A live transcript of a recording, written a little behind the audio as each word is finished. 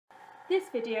This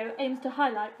video aims to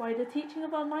highlight why the teaching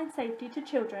of online safety to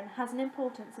children has an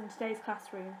importance in today's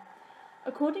classroom.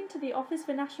 According to the Office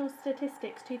for National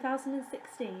Statistics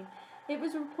 2016, it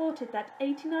was reported that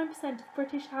 89% of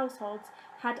British households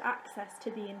had access to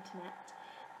the internet.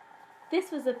 This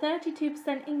was a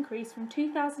 32% increase from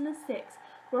 2006,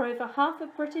 where over half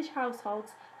of British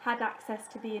households had access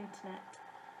to the internet.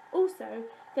 Also,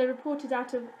 they reported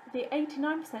out of the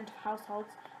 89% of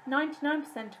households, 99%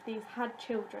 of these had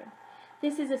children.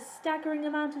 This is a staggering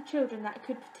amount of children that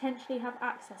could potentially have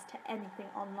access to anything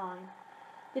online.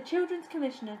 The Children's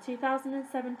Commissioner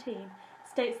 2017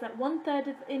 states that 1/3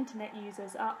 of internet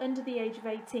users are under the age of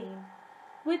 18.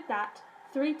 With that,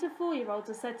 3 to 4-year-olds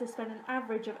are said to spend an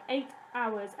average of 8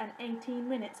 hours and 18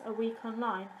 minutes a week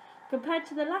online, compared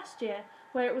to the last year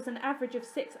where it was an average of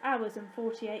 6 hours and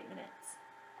 48 minutes.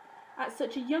 At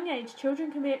such a young age,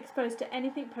 children can be exposed to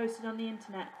anything posted on the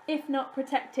internet, if not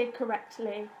protected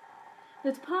correctly.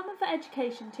 The Department for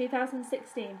Education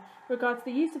 2016 regards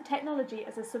the use of technology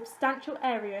as a substantial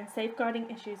area in safeguarding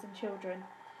issues in children.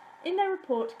 In their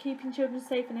report, Keeping Children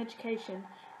Safe in Education,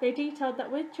 they detailed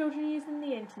that with children using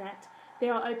the internet,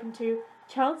 they are open to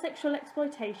child sexual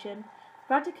exploitation,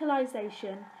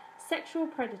 radicalisation, sexual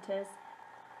predators,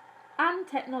 and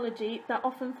technology that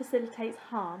often facilitates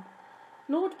harm.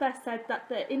 Lord Best said that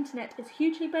the internet is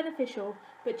hugely beneficial,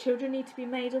 but children need to be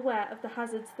made aware of the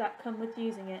hazards that come with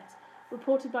using it,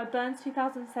 reported by Burns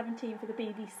 2017 for the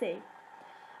BBC.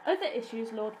 Other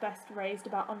issues Lord Best raised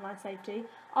about online safety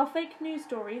are fake news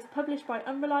stories published by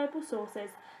unreliable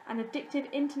sources and addictive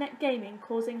internet gaming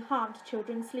causing harm to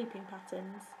children's sleeping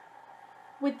patterns.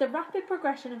 With the rapid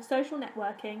progression of social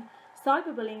networking,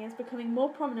 cyberbullying is becoming more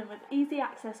prominent with easy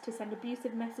access to send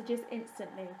abusive messages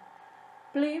instantly.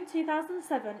 Bloom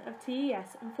 2007 of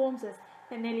TES informs us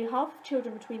that nearly half of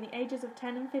children between the ages of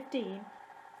 10 and 15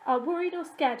 are worried or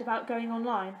scared about going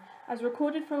online, as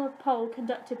recorded from a poll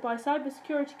conducted by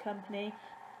cybersecurity company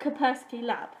Kaspersky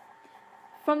Lab.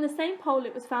 From the same poll,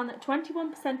 it was found that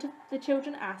 21% of the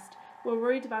children asked were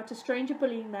worried about a stranger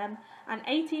bullying them, and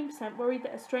 18% worried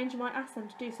that a stranger might ask them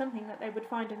to do something that they would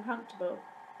find uncomfortable.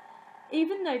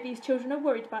 Even though these children are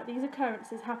worried about these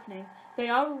occurrences happening, they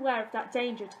are aware of that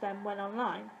danger to them when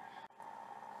online.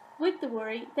 With the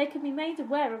worry, they can be made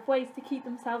aware of ways to keep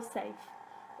themselves safe.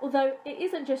 Although it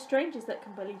isn't just strangers that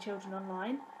can bully children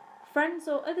online, friends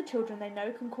or other children they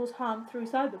know can cause harm through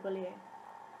cyberbullying.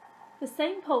 The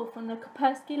same poll from the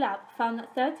Kaspersky Lab found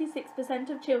that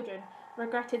 36% of children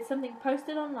regretted something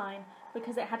posted online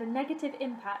because it had a negative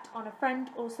impact on a friend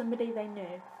or somebody they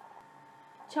knew.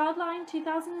 Childline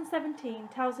 2017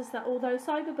 tells us that although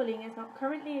cyberbullying is not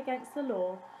currently against the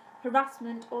law,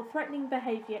 harassment or threatening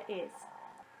behaviour is.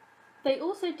 They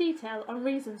also detail on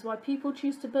reasons why people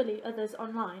choose to bully others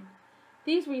online.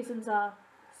 These reasons are: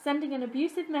 sending an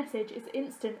abusive message is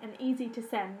instant and easy to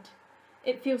send.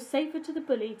 It feels safer to the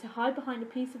bully to hide behind a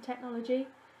piece of technology,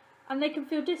 and they can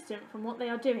feel distant from what they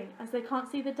are doing as they can't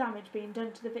see the damage being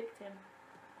done to the victim.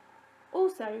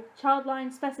 Also,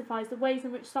 Childline specifies the ways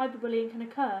in which cyberbullying can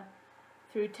occur: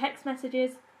 through text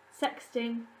messages,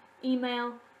 sexting,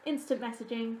 email, instant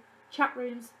messaging, chat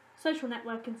rooms, social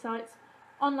networking sites,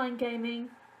 online gaming,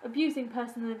 abusing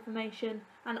personal information,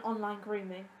 and online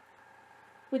grooming.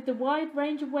 With the wide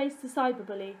range of ways to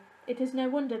cyberbully, it is no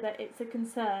wonder that it's a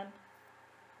concern.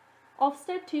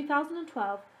 Ofsted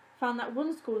 2012 found that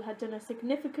one school had done a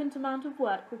significant amount of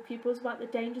work with pupils about the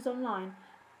dangers online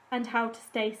and how to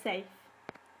stay safe.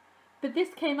 But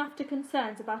this came after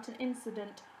concerns about an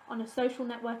incident on a social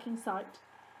networking site.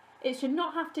 It should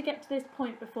not have to get to this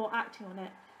point before acting on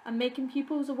it and making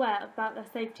pupils aware about their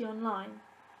safety online.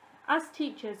 As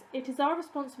teachers, it is our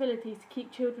responsibility to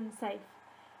keep children safe.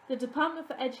 The Department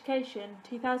for Education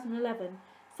 2011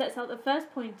 sets out the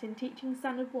first point in Teaching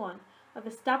Standard 1 of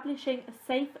establishing a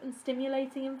safe and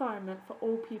stimulating environment for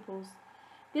all pupils.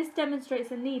 This demonstrates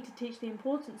the need to teach the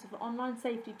importance of online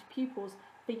safety to pupils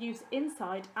for use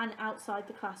inside and outside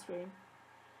the classroom.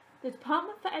 The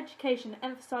Department for Education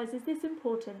emphasises this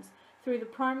importance through the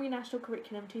Primary National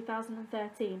Curriculum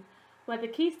 2013, where the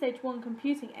Key Stage 1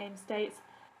 computing aim states,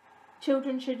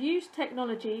 children should use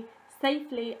technology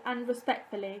safely and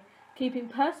respectfully, keeping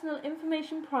personal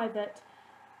information private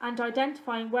and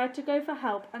identifying where to go for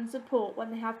help and support when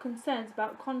they have concerns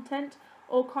about content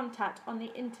or contact on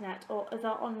the internet or other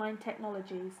online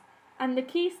technologies. And the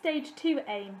Key Stage 2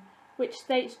 aim, which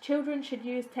states children should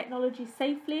use technology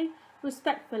safely,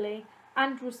 respectfully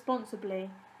and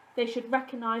responsibly. They should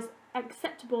recognise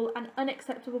acceptable and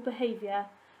unacceptable behaviour,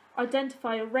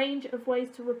 identify a range of ways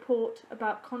to report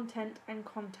about content and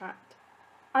contact.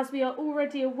 As we are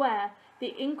already aware,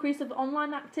 the increase of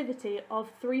online activity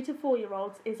of 3 to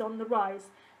 4-year-olds is on the rise,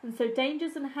 and so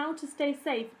dangers and how to stay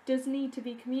safe does need to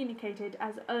be communicated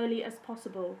as early as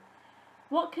possible.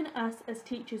 What can us as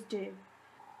teachers do?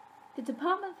 The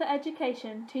Department for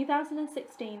Education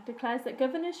 2016 declares that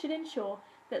governors should ensure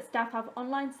that staff have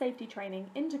online safety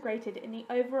training integrated in the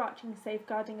overarching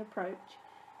safeguarding approach.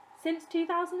 Since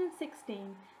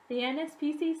 2016, the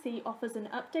NSPCC offers an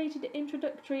updated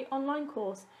introductory online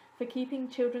course for keeping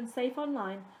children safe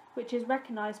online, which is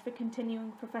recognised for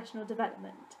continuing professional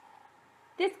development.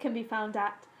 This can be found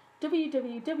at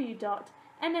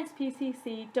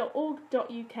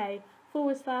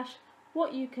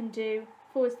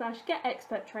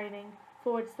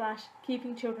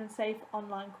www.nspcc.org.uk/what-you-can-do/get-expert-training/keeping children safe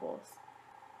online course.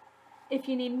 If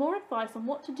you need more advice on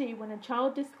what to do when a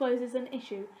child discloses an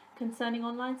issue concerning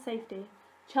online safety,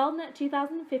 Childnet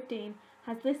 2015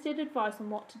 has listed advice on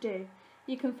what to do.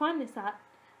 You can find this at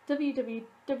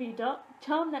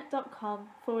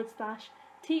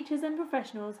www.childnet.com/teachers and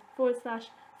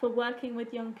professionals/for working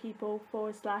with young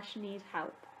people/need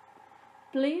help.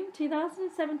 Bloom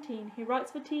 2017, who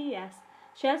writes for TES,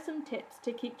 shares some tips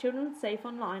to keep children safe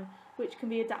online which can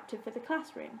be adapted for the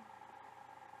classroom.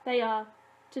 They are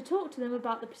to talk to them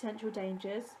about the potential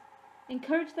dangers,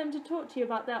 encourage them to talk to you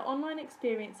about their online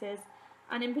experiences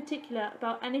and in particular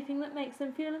about anything that makes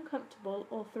them feel uncomfortable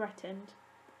or threatened.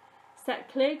 Set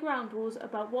clear ground rules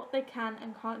about what they can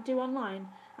and can't do online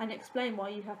and explain why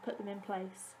you have put them in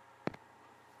place.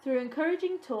 Through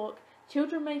encouraging talk,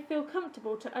 children may feel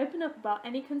comfortable to open up about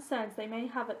any concerns they may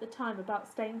have at the time about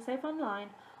staying safe online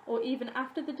or even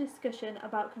after the discussion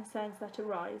about concerns that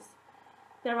arise.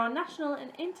 There are national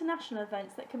and international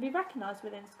events that can be recognised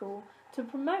within school to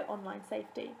promote online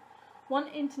safety. One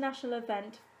international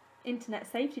event, Internet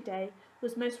Safety Day,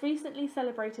 was most recently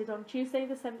celebrated on Tuesday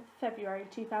the 7th of February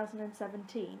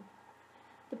 2017.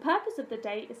 The purpose of the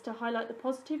day is to highlight the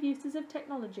positive uses of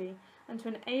technology and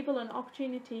to enable an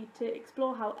opportunity to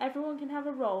explore how everyone can have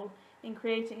a role in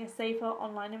creating a safer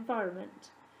online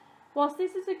environment. Whilst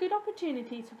this is a good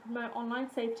opportunity to promote online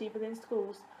safety within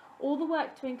schools, all the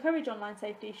work to encourage online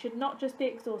safety should not just be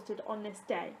exhausted on this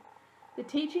day. The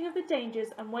teaching of the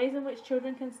dangers and ways in which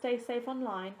children can stay safe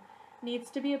online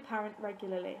needs to be apparent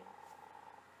regularly.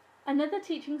 Another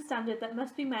teaching standard that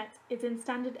must be met is in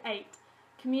Standard 8,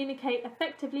 communicate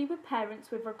effectively with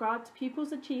parents with regard to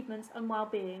pupils' achievements and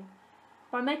well-being.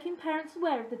 By making parents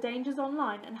aware of the dangers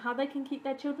online and how they can keep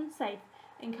their children safe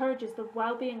encourages the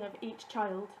well-being of each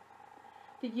child.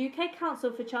 The UK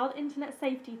Council for Child Internet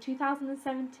Safety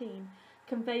 2017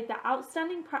 conveyed that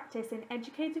outstanding practice in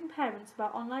educating parents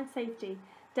about online safety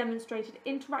demonstrated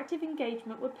interactive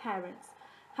engagement with parents,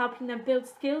 helping them build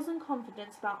skills and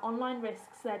confidence about online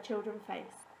risks their children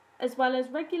face, as well as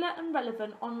regular and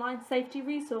relevant online safety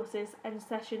resources and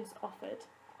sessions offered.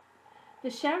 The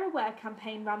Share Aware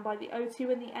campaign run by the O2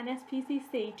 and the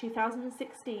NSPCC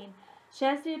 2016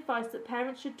 shares the advice that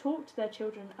parents should talk to their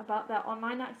children about their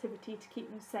online activity to keep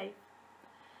them safe.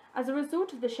 As a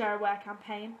result of the Share Aware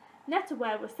campaign,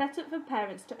 NetAware was set up for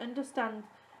parents to understand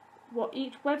what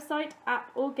each website, app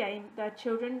or game their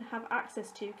children have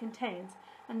access to contains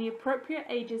and the appropriate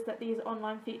ages that these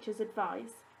online features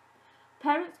advise.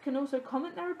 Parents can also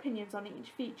comment their opinions on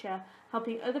each feature,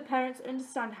 helping other parents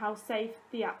understand how safe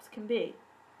the apps can be.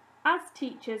 As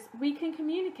teachers, we can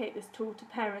communicate this tool to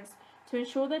parents to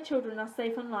ensure their children are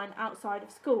safe online outside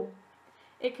of school.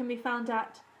 It can be found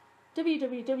at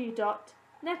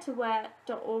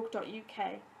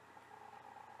www.netaware.org.uk.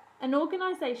 An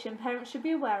organisation parents should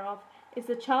be aware of is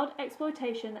the Child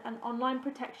Exploitation and Online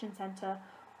Protection Centre,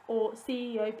 or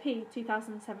CEOP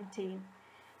 2017.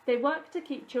 They work to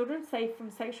keep children safe from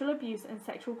sexual abuse and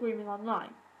sexual grooming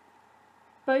online.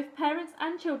 Both parents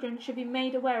and children should be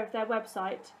made aware of their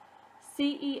website,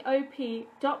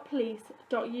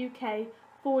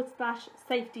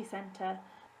 ceop.police.uk/safety centre.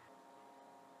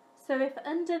 So if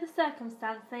under the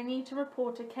circumstance they need to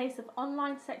report a case of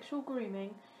online sexual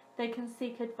grooming, they can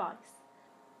seek advice.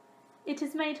 It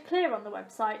is made clear on the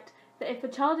website that if a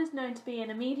child is known to be in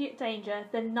immediate danger,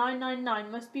 then 999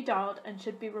 must be dialed and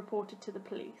should be reported to the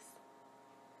police.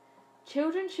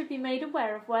 Children should be made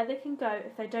aware of where they can go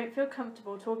if they don't feel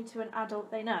comfortable talking to an adult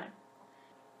they know.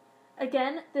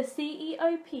 Again, the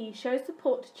CEOP shows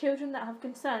support to children that have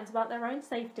concerns about their own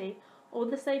safety or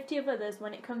the safety of others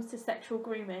when it comes to sexual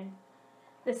grooming.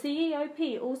 The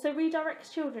CEOP also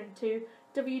redirects children to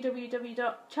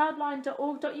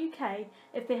www.childline.org.uk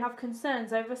if they have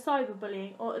concerns over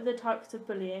cyberbullying or other types of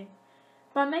bullying.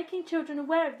 By making children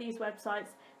aware of these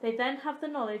websites, they then have the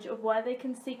knowledge of where they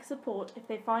can seek support if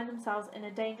they find themselves in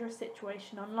a dangerous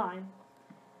situation online.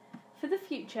 For the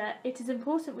future, it is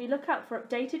important we look out for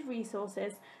updated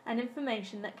resources and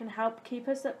information that can help keep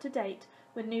us up to date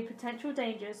with new potential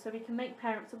dangers so we can make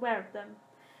parents aware of them,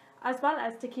 as well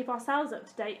as to keep ourselves up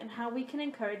to date on how we can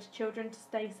encourage children to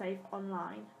stay safe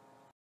online.